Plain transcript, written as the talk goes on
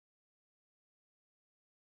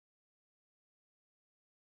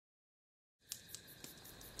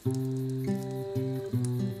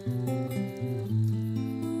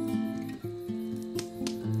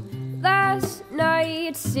Last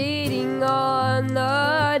night sitting on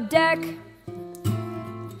the deck,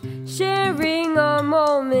 sharing a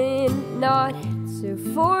moment not to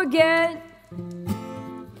forget.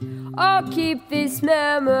 I'll keep this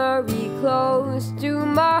memory close to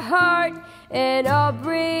my heart, and I'll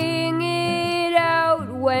bring it out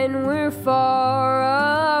when we're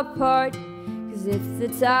far apart. 'Cause it's the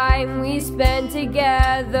time we spend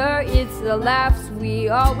together, it's the laughs we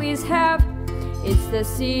always have, it's the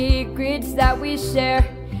secrets that we share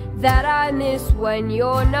that I miss when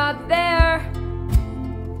you're not there.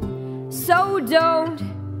 So don't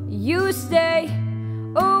you stay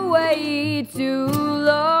away too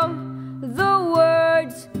long. The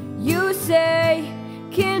words you say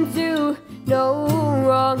can do no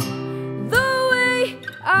wrong. The way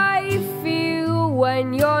I feel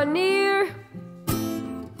when you're near,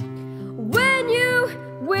 when you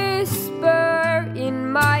whisper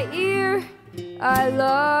in my ear, I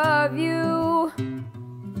love you.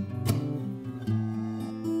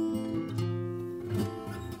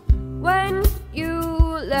 When you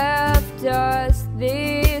left us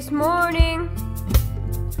this morning,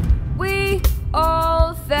 we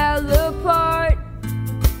all fell apart,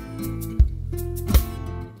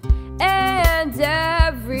 and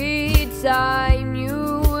every time you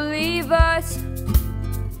leave us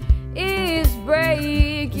is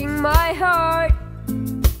breaking my heart.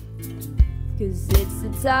 'Cause it's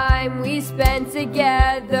the time we spend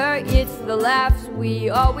together, it's the laughs we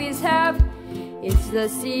always have, it's the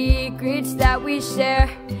secrets that we share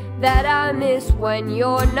that I miss when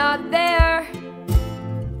you're not there.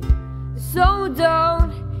 So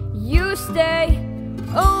don't you stay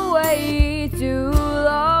away too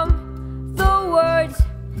long. The words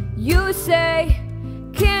you say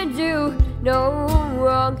can do no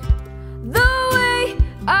wrong. The way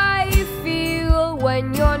I feel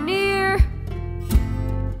when you're near,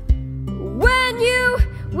 when you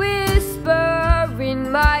whisper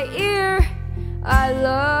in my ear, I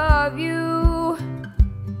love you.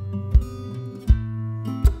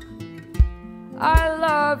 I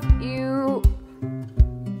love you.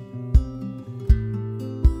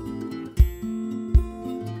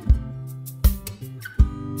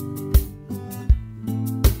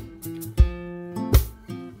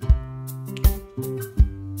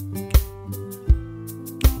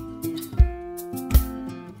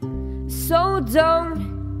 So don't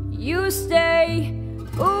you stay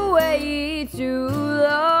away too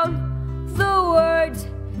long. The words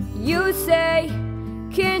you say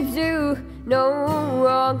can do no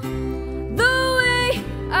wrong. The way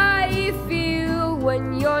I feel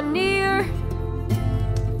when you're near,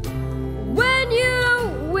 when you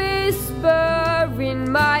whisper in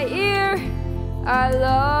my ear, I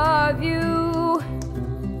love